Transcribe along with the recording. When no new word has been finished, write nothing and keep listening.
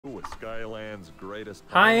With Skylanders' greatest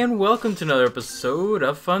Hi and welcome to another episode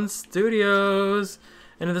of Fun Studios.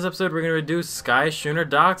 And in this episode we're going to do Schooner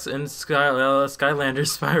Docks and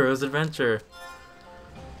Skylanders Spyro's Adventure.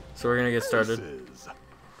 So we're going to get started. Aces.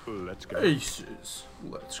 Let's go. Aces.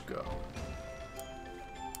 Let's go.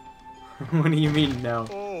 What do you mean no?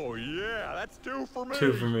 Oh yeah, that's two for me.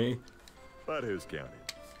 Two for me. But who's counting?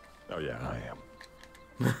 Oh yeah, I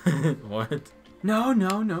am. What? No.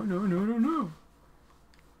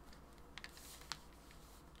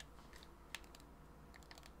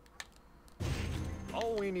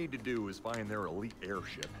 All we need to do is find their elite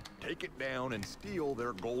airship, take it down, and steal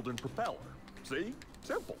their golden propeller. See?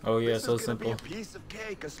 Simple. Oh yeah, this so is gonna simple. Be a piece of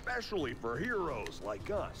cake, especially for heroes like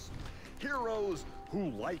us. Heroes who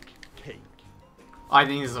like cake. I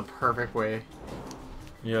think this is a perfect way.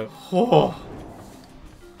 Yep. Oh.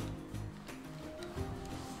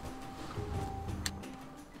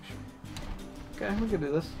 Okay, we can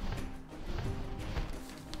do this.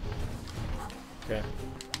 Okay.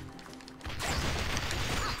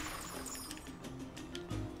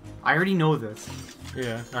 I already know this.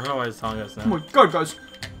 Yeah, I don't know why it's telling us Oh now. my god, guys!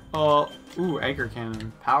 Ooh, anchor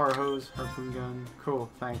cannon, power hose, harpoon gun.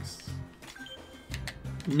 Cool, thanks.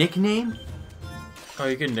 Nickname? Oh,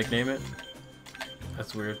 you can nickname it?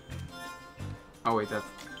 That's weird. Oh wait, that's...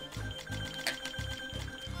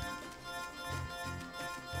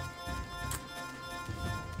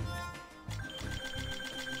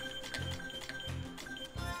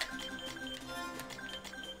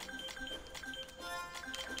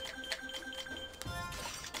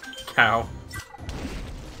 Cow.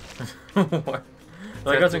 What?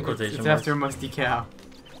 Like that's in quotation It's marks. after Musty Cow.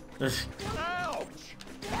 Ouch! Ouch!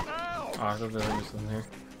 Oh, I thought there was something here.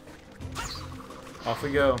 Off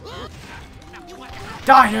we go.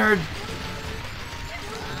 Die, nerd!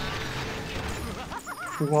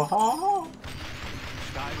 Whoa!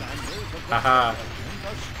 Haha.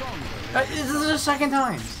 This is the second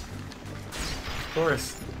time! Of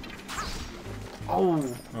course. Oh!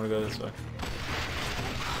 I wanna go this way.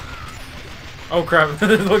 Oh crap,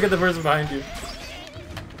 look at the person behind you.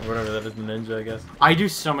 Or whatever, that is the ninja, I guess. I do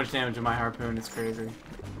so much damage with my harpoon, it's crazy.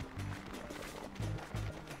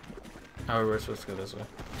 Oh, we're supposed to go this way.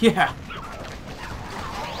 Yeah!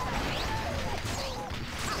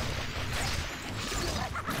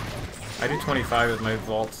 I do 25 with my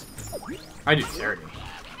vaults. I do 30.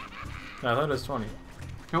 No, I thought it was 20.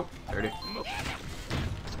 Nope, 30.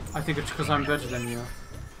 I think it's because I'm better than you.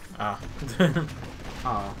 Ah.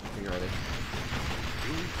 Oh, you're ready.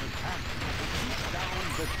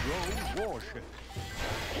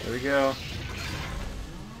 Here we go.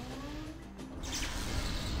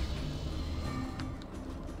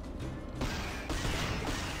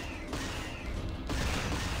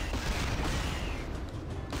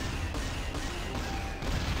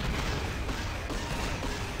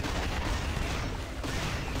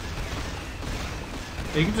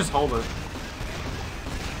 You can just hold it.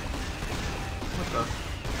 What the?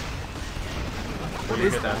 What You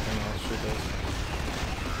is get that? thing, I'll shoot those.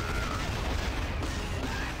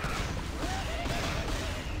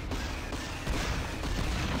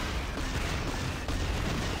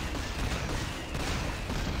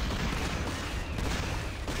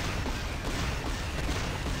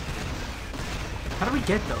 How do we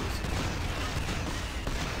get those?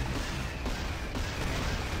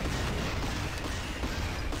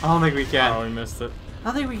 I don't think we can. Oh, we missed it. I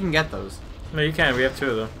don't think we can get those. No, you can. We have two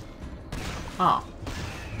of them. Oh.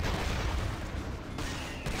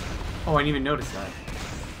 Oh, I didn't even notice that.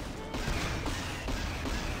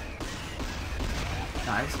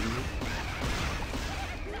 Nice.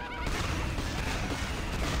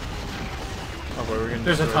 Oh, what are we gonna do?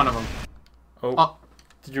 There's a ton of them. Oh. Oh.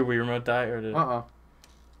 Did your Wii remote die or did? Uh-oh.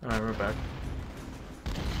 Alright, we're back.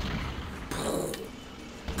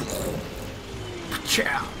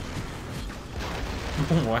 Chow.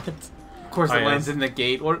 What? Of course Oh, it yes. lands in the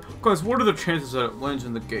gate. Guys, what are the chances that it lands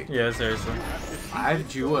in the gate? Yeah, seriously. 5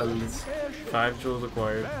 jewels. 5 jewels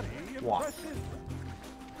acquired. What?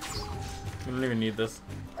 We don't even need this.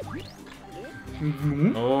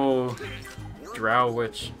 Mm-hmm. Oh. Drow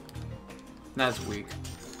Witch. That's weak.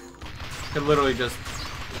 It literally just...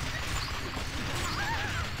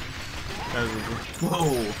 That was easy.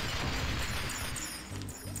 Whoa.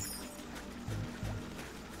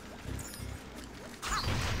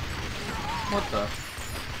 What the?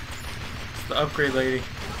 It's the upgrade lady.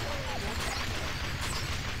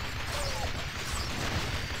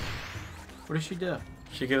 What does she do?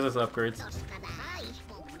 She gives us upgrades.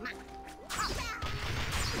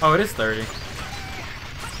 Oh, it is 30.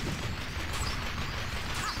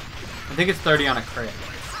 I think it's 30 on a crit.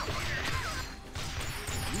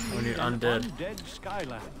 We need undead. Undead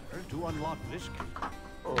Skylander to unlock this key.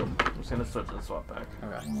 Oh, I'm just gonna switch to the swap pack.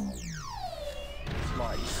 Okay.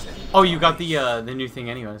 Oh, you got the new thing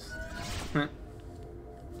anyways.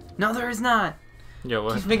 No, there is not. Yeah,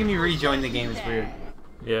 what? He's making me rejoin the game. It's weird.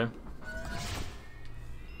 Yeah.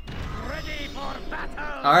 Ready for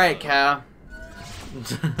battle! All right, Cal.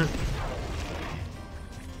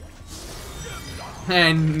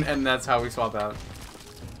 and that's how we swap out.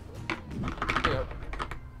 Yep.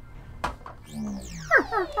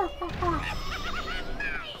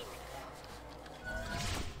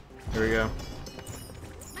 Here we go.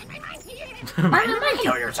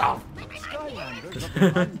 Kill yourself. Skylanders of the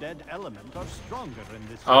undead element are stronger in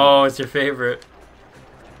this. Oh, it's your favorite.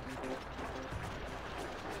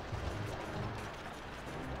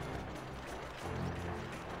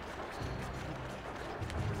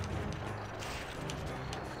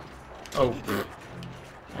 Oh,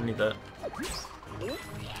 I need that.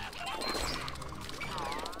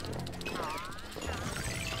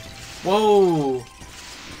 Whoa.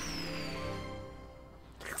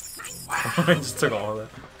 I just took all of that.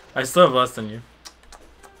 I still have less than you.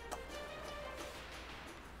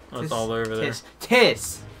 Oh, it's all over there.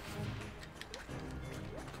 Tiss.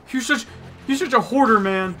 You're such a hoarder,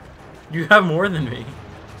 man. You have more than me.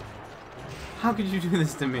 How could you do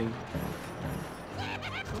this to me?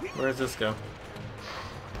 Where does this go?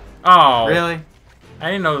 Oh, Really? I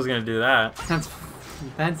didn't know it was gonna do that.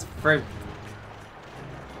 That's frick.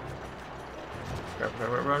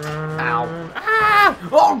 Ow. Ah!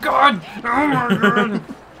 Oh god! Oh my god!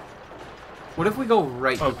 What if we go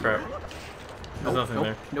right? Oh crap! There's nothing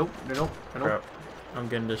nope, there. Nope. Crap! I'm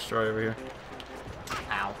getting destroyed over here.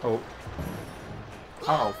 Ow. Oh.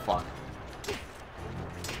 Oh fuck.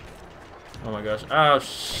 Oh my gosh. Oh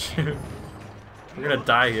shoot. We're gonna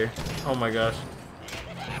die here. Oh my gosh.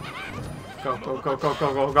 Go.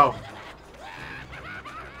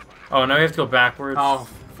 Oh, now we have to go backwards. Oh,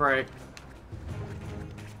 frick.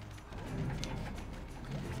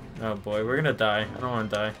 Oh boy, we're gonna die. I don't want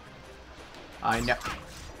to die. I know.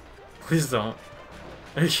 Please don't.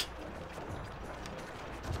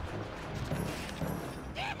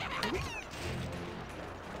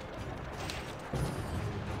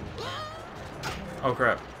 Oh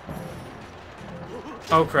crap.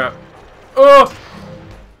 Oh crap. Oh!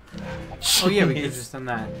 Oh yeah, we could have just done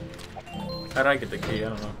that. How'd I get the key? I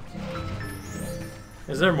don't know.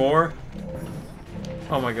 Is there more?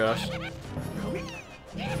 Oh my gosh.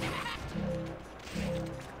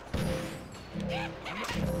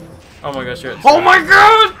 Oh my gosh, you're at Oh my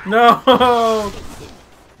god! No!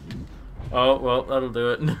 Oh, well, that'll do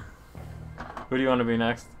it. Who do you want to be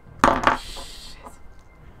next? I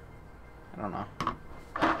don't know.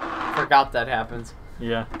 Forgot that happens.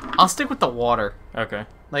 Yeah. I'll stick with the water. Okay.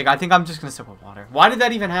 Like, I think I'm just gonna stick with water. Why did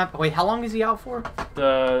that even happen? Wait, how long is he out for?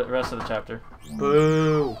 The rest of the chapter.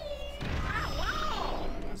 Boo.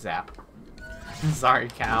 Zap. Sorry,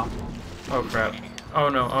 cow. Oh crap. Oh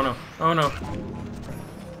no, oh no, oh no.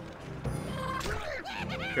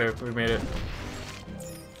 Okay, we made it.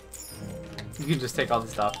 You can just take all the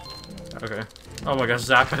stuff. Okay. Oh my gosh,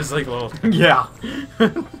 Zap is like level. Yeah.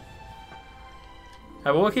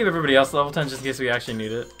 We'll keep everybody else at level 10 just in case we actually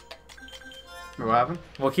need it. What happened?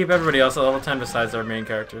 We'll keep everybody else at level 10 besides our main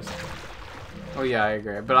characters. Oh yeah, I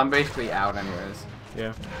agree. But I'm basically out anyways.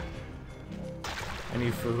 Yeah. I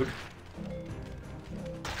need food.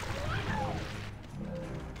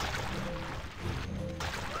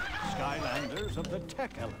 Skylanders of the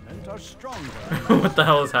tech element are stronger. What the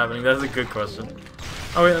hell is happening? That's a good question.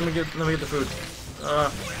 Oh wait, let me get the food.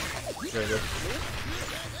 Very good.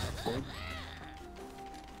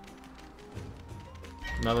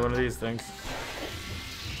 Another one of these things.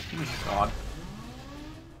 God.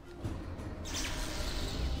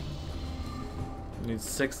 Need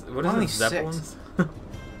 6. What is Only it? Zeppelins?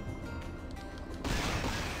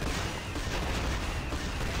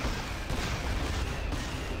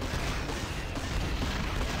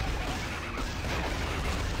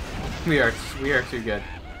 We are too good.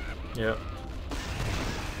 Yep.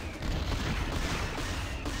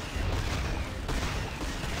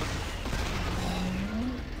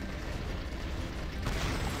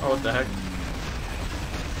 Oh, what the heck?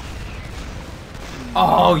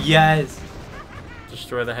 Oh yes.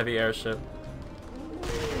 Destroy the heavy airship.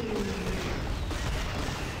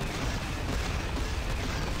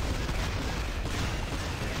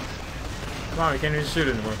 Come on, we can't even shoot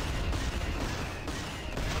anymore.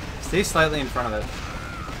 Stay slightly in front of it.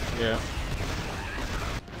 Yeah.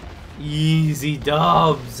 Easy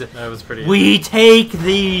dubs. That was pretty. We take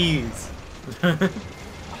these. God,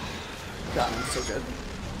 I'm so good.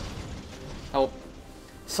 Oh.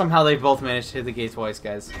 Somehow they both managed to hit the gate twice,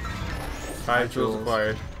 guys. 5 jewels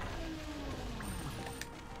acquired.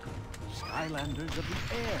 Skylanders of the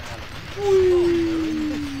air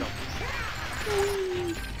element.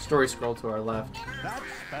 Story scroll to our left. That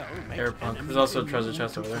spell makes Air punk. enemies There's also a immune treasure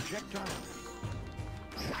chest to over there. projectiles.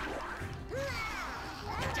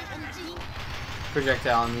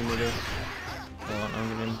 Projectile immunity. Hold on,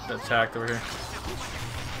 I'm getting attacked over here.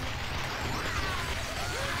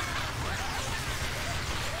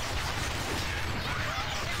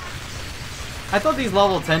 I thought these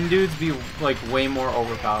level 10 dudes be like way more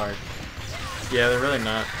overpowered. Yeah, they're really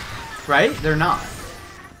not. Right? They're not.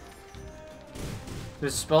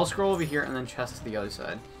 There's a spell scroll over here and then chest to the other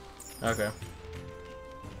side. Okay.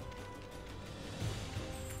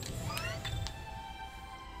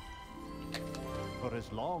 For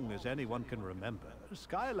as long as anyone can remember,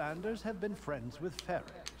 Skylanders have been friends with fairies.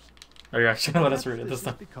 Are you actually gonna let us read it Perhaps this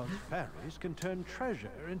time? is because fairies can turn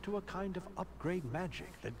treasure into a kind of upgrade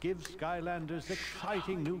magic that gives Skylanders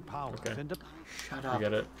exciting new powers Okay. and Shut I up.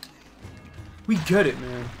 get it. We get it,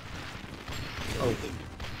 man. Oh.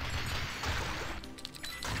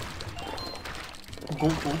 Go, go,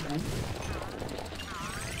 go.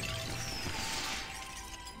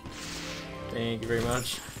 Thank you very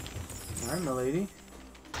much. Alright, my lady.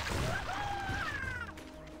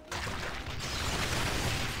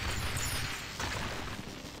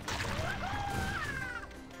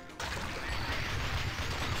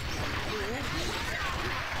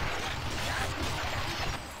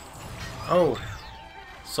 Oh,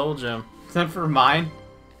 Soul Gem. Is that for mine?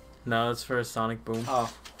 No, it's for Sonic Boom.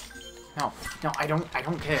 Oh. No, no, I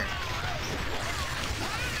don't care.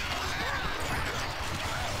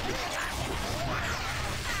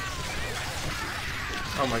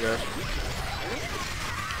 Oh my gosh.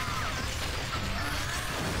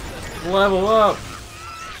 Level up!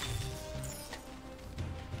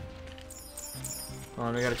 Hold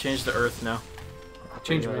on, we gotta change the Earth now.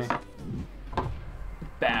 Change me.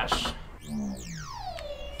 Bash.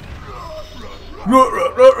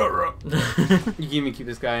 You can even keep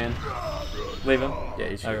this guy in. Leave him? Yeah,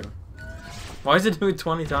 you should. Okay. Why is it doing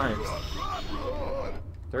 20 times?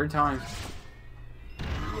 Third time.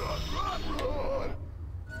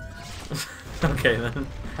 Okay then.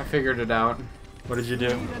 I figured it out. What did you do?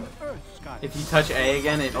 an earth sky. If you touch A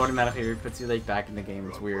again, it automatically puts you like back in the game.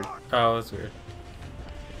 It's weird. Oh, that's weird.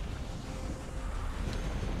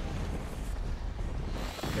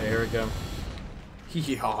 Okay, here we go.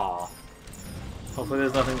 Yeehaw. Hopefully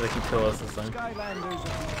there's nothing that can kill us this time. Skylanders of the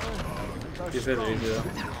earth element are These guys are easy though.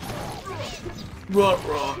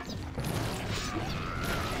 Ruh-roh.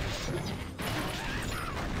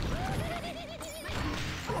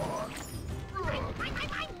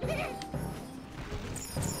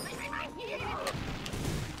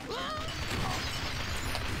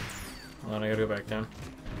 Hold on, I gotta go back down.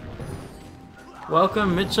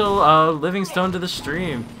 Welcome, Mitchell Livingstone, to the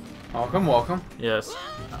stream. Welcome, welcome. Yes.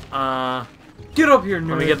 Get up here, nerd.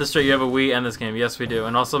 Let me get this straight. You have a Wii and this game. Yes, we do.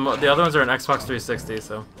 And also, the other ones are an Xbox 360,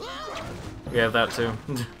 so we have that too.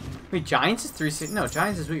 Wait, Giants is 360. No,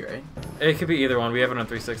 Giants is Wii, right? It could be either one. We have it on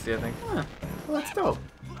 360, I think. Huh. Well, that's dope.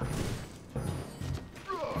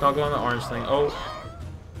 Don't go on the orange thing. Oh.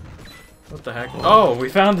 What the heck? Oh, we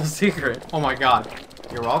found the secret. Oh my god.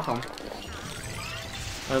 You're welcome.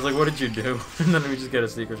 I was like, what did you do? And then we just get a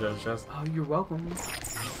secret treasure chest. Oh, you're welcome.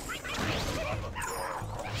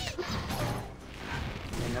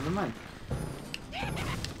 Yeah, never mind.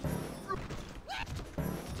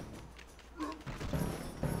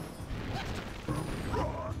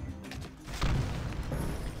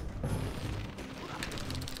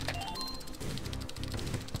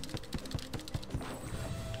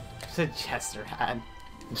 It's a Chester hat.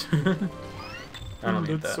 I don't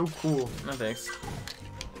need That's that. so cool. No thanks.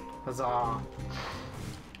 Huzzah.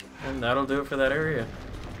 And that'll do it for that area.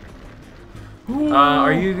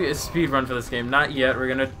 Are you a speed run for this game? Not yet. We're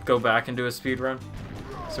gonna go back and do a speed run.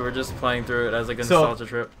 So we're just playing through it as like a nostalgia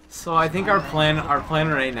trip. So I think our plan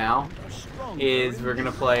right now is we're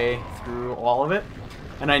gonna play through all of it,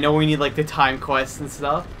 and I know we need like the time quests and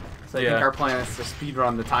stuff. So I Yeah. think our plan is to speed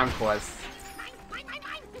run the time quests.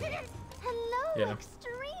 Hello, Yeah.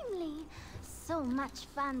 extremely. So much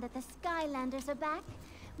fun that the Skylanders are back.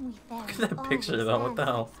 We fairies Look at that picture, always though. What the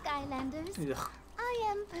dance hell? like Skylanders. Ugh. I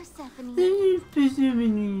am Persephone.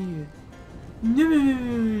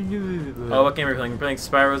 Oh, what game are we playing? We're playing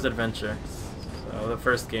Spyro's Adventure. So the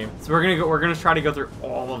first game. So we're gonna try to go through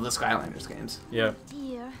all of the Skylanders games. Yeah.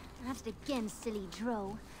 Dear, not again, silly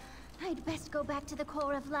Dro. I'd best go back to the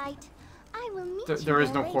core of light. I will meet you There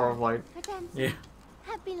is no later. core of light. For dancing. Yeah.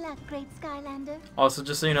 Happy luck, great Skylander. Also,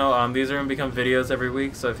 just so you know, these are going to become videos every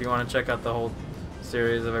week, so if you want to check out the whole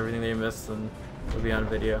series of everything that you missed, then it'll be on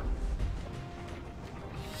video.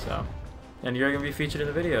 So, and you're going to be featured in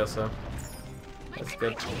the video, so that's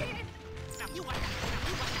good.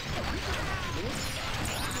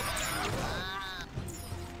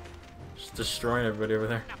 Just destroying everybody over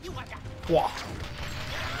there. Wah.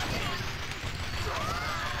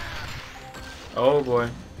 Oh boy.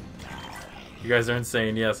 You guys are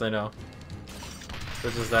insane, yes, I know.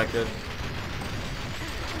 They're just that good.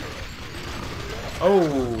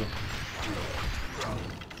 Oh!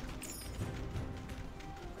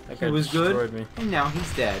 That guy He was destroyed good, me. and now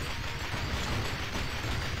he's dead.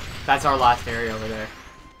 That's our last area over there.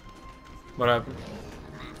 What happened?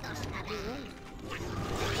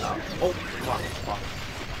 Oh, fuck.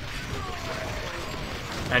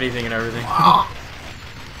 Anything and everything.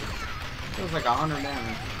 Feels like 100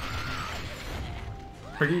 damage.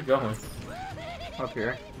 Where are you going? Up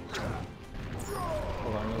here.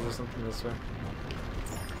 Hold on, is there something this way?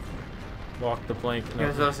 Walk the plank. You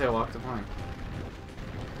guys don't say walk the plank.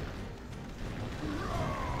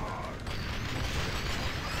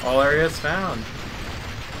 All areas found.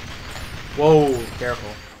 Whoa, careful.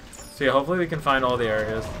 So yeah, hopefully we can find all the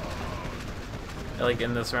areas. Like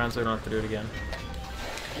in this round, so we don't have to do it again.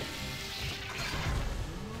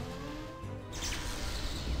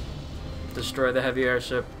 Destroy the heavy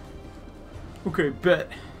airship. Okay, bet.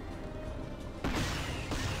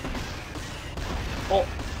 Oh.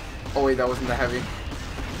 Oh wait, that wasn't the heavy.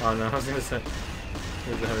 Oh no, I was gonna say.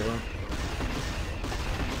 Here's the heavy one.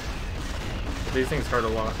 But these things hurt a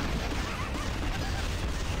lot.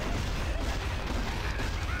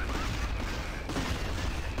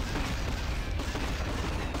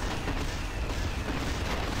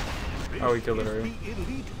 Oh, we killed it already. The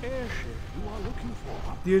elite airship you are looking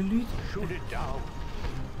for. The elite. Shoot it down.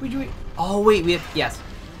 Oh wait, we have yes.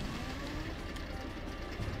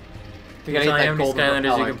 We gotta Tell get you how that many golden Skylanders you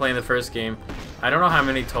propeller. can play in the first game. I don't know how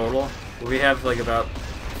many total. We have like about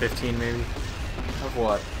 15 maybe. Of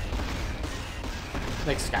what?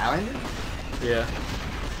 Like Skylanders? Yeah.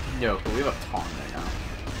 No, but we have a ton right now.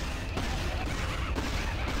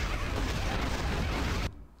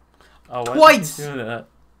 Oh, why Twice! are you doing that?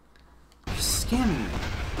 You're scamming me.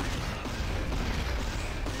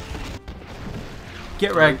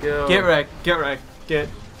 Get wrecked. There we go. Get wrecked. Get wrecked. Get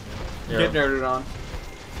Yeah. nerded on.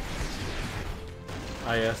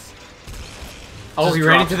 Ah, yes. Oh, Just he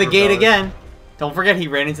ran drops into the the gate propeller. again. Don't forget, he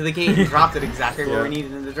ran into the gate and dropped it exactly where we Yeah.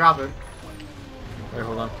 needed him to drop it. Wait,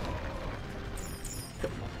 hold on.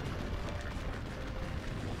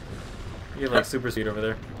 You have like super speed over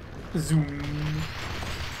there. Zoom.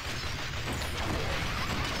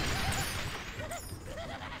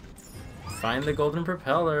 Find the golden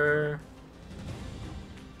propeller.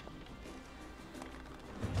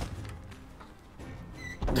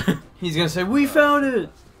 He's gonna say, "We found it."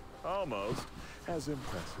 Almost as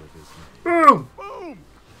impressive, isn't Boom. it? Boom!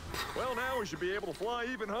 Well, now we should be able to fly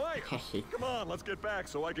even higher. Come on, let's get back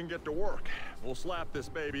so I can get to work. We'll slap this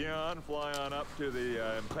baby on, fly on up to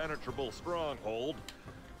the impenetrable stronghold,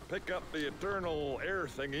 pick up the eternal air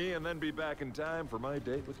thingy, and then be back in time for my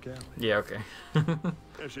date with Callie. Yeah, okay.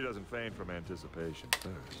 If she doesn't faint from anticipation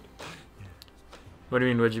first. What do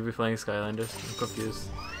you mean, would you be playing Skylanders? I'm confused.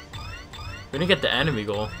 We didn't get the enemy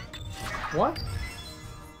goal. What?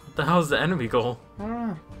 What the hell is the enemy goal? I don't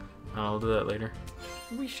know. Oh, we'll do that later.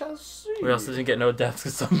 We shall see. We also didn't get no deaths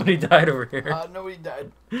because somebody died over here. Nobody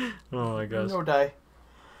died. Oh my gosh. No die.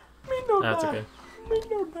 Me no That's die. okay. Me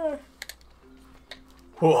no die.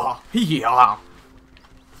 Whoa. Yeah.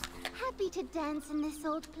 Happy to dance in this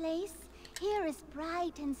old place. Here is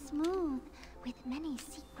bright and smooth, with many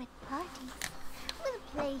secret parties. We'll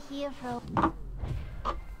play here for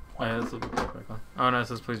Oh, yeah, this will be back on. Oh no, it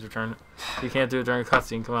says please return it. You can't do it during a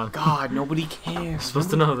cutscene, come on. God, nobody cares. You're supposed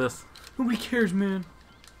to know this. Nobody cares, man.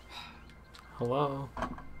 Hello?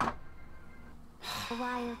 a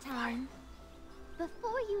while time.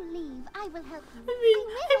 Before you leave, I will help you.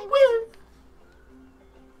 I will.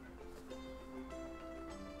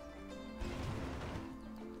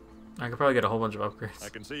 I could probably get a whole bunch of upgrades. I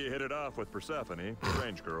can see you hit it off with Persephone,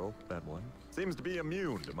 strange girl, that one. Seems to be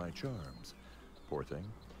immune to my charms. Poor thing.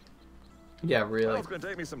 Yeah, Well, really. it's gonna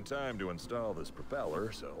take me some time to install this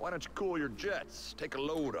propeller, so why don't you cool your jets? Take a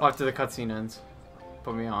load off. After the cutscene ends,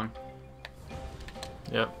 put me on.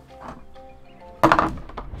 Yep.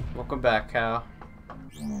 Welcome back, Cal.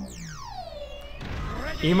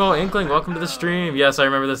 Emo Inkling, welcome to the stream. Yes, I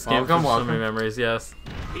remember this game Welcome, from so welcome. many memories, yes.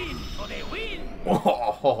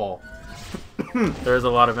 Oh, There's a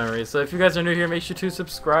lot of memories. So if you guys are new here, make sure to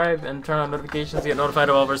subscribe and turn on notifications to get notified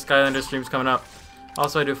of all of our Skylanders streams coming up.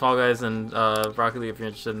 Also, I do Fall Guys and Rocket League if you're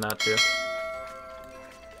interested in that too.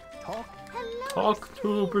 Talk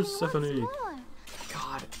to Persephone.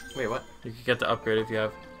 God. Wait, what? You can get the upgrade if you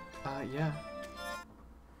have. Yeah.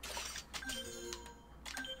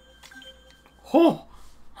 Oh!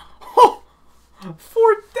 Oh!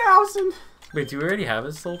 4,000! Wait, do we already have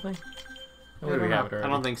this whole thing? Or would we have it already? I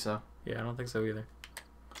don't think so. Yeah, I don't think so either.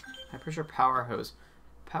 High pressure power hose.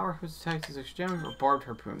 Power hose attacks is extra damage or barbed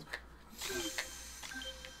harpoons.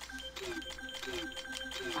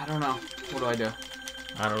 I don't know. What do I do?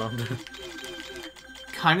 I don't know.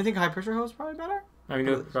 Kind of think high pressure hose is probably better. I mean,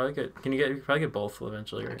 you probably get. Can you probably get both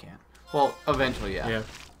eventually, right? I can't. Well, eventually, yeah. Yeah.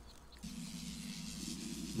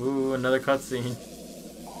 Ooh, another cutscene.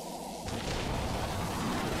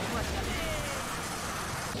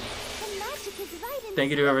 Thank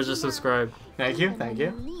you to whoever just subscribed. Thank you, thank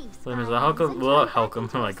you. Welcome, oh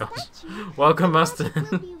my gosh. Welcome, Mustin.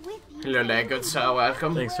 Hello there, good sir,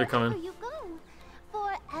 welcome. Thanks for coming.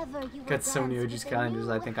 Got so many OG Skylanders,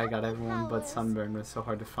 I think I got everyone but Sunburn was so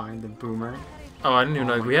hard to find, and Boomer. Oh, I didn't even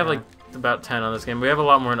know. We have like about 10 on this game. We have a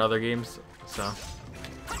lot more in other games, so.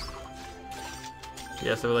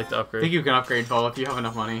 Yeah, so we like to I upgrade. think you can upgrade both if you have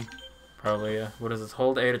enough money. Probably, yeah. What is this?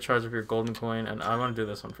 Hold A to charge up your golden coin, and I want to do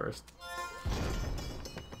this one first.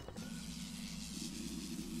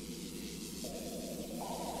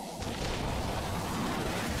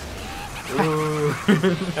 Ooh.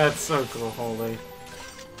 That's so cool, holy.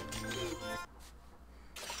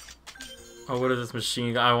 Oh, what is this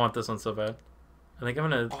machine gun? I want this one so bad. I think I'm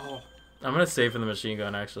gonna save for the machine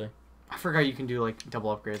gun actually. I forgot you can do like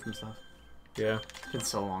double upgrades and stuff. Yeah. It's been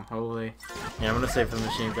so long, holy. Yeah, I'm gonna save for the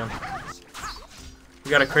machine gun.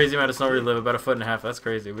 We got a crazy amount of snow we live, about 1.5 feet. That's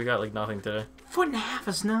crazy. We got like nothing today. 1.5 feet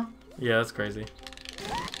of snow? Yeah, that's crazy.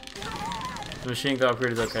 The machine gun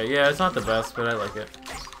upgrade is okay. Yeah, it's not the best, but I like it.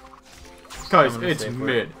 Guys, it's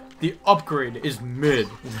mid. The upgrade is mid.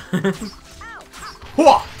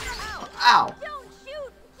 Whoa! Ow! Don't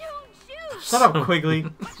shoot! Don't shoot! Shut up, Quigley.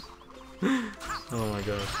 Oh my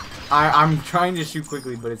gosh. I'm trying to shoot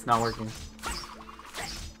quickly, but it's not working.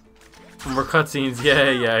 More cutscenes.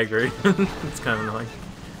 Yeah, I agree. It's kind of annoying.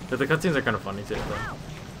 But the cutscenes are kind of funny too, though.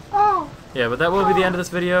 Oh! Yeah, but that will be the end of this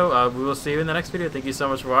video. We will see you in the next video. Thank you so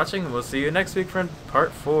much for watching, and we'll see you next week for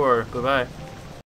part 4. Goodbye.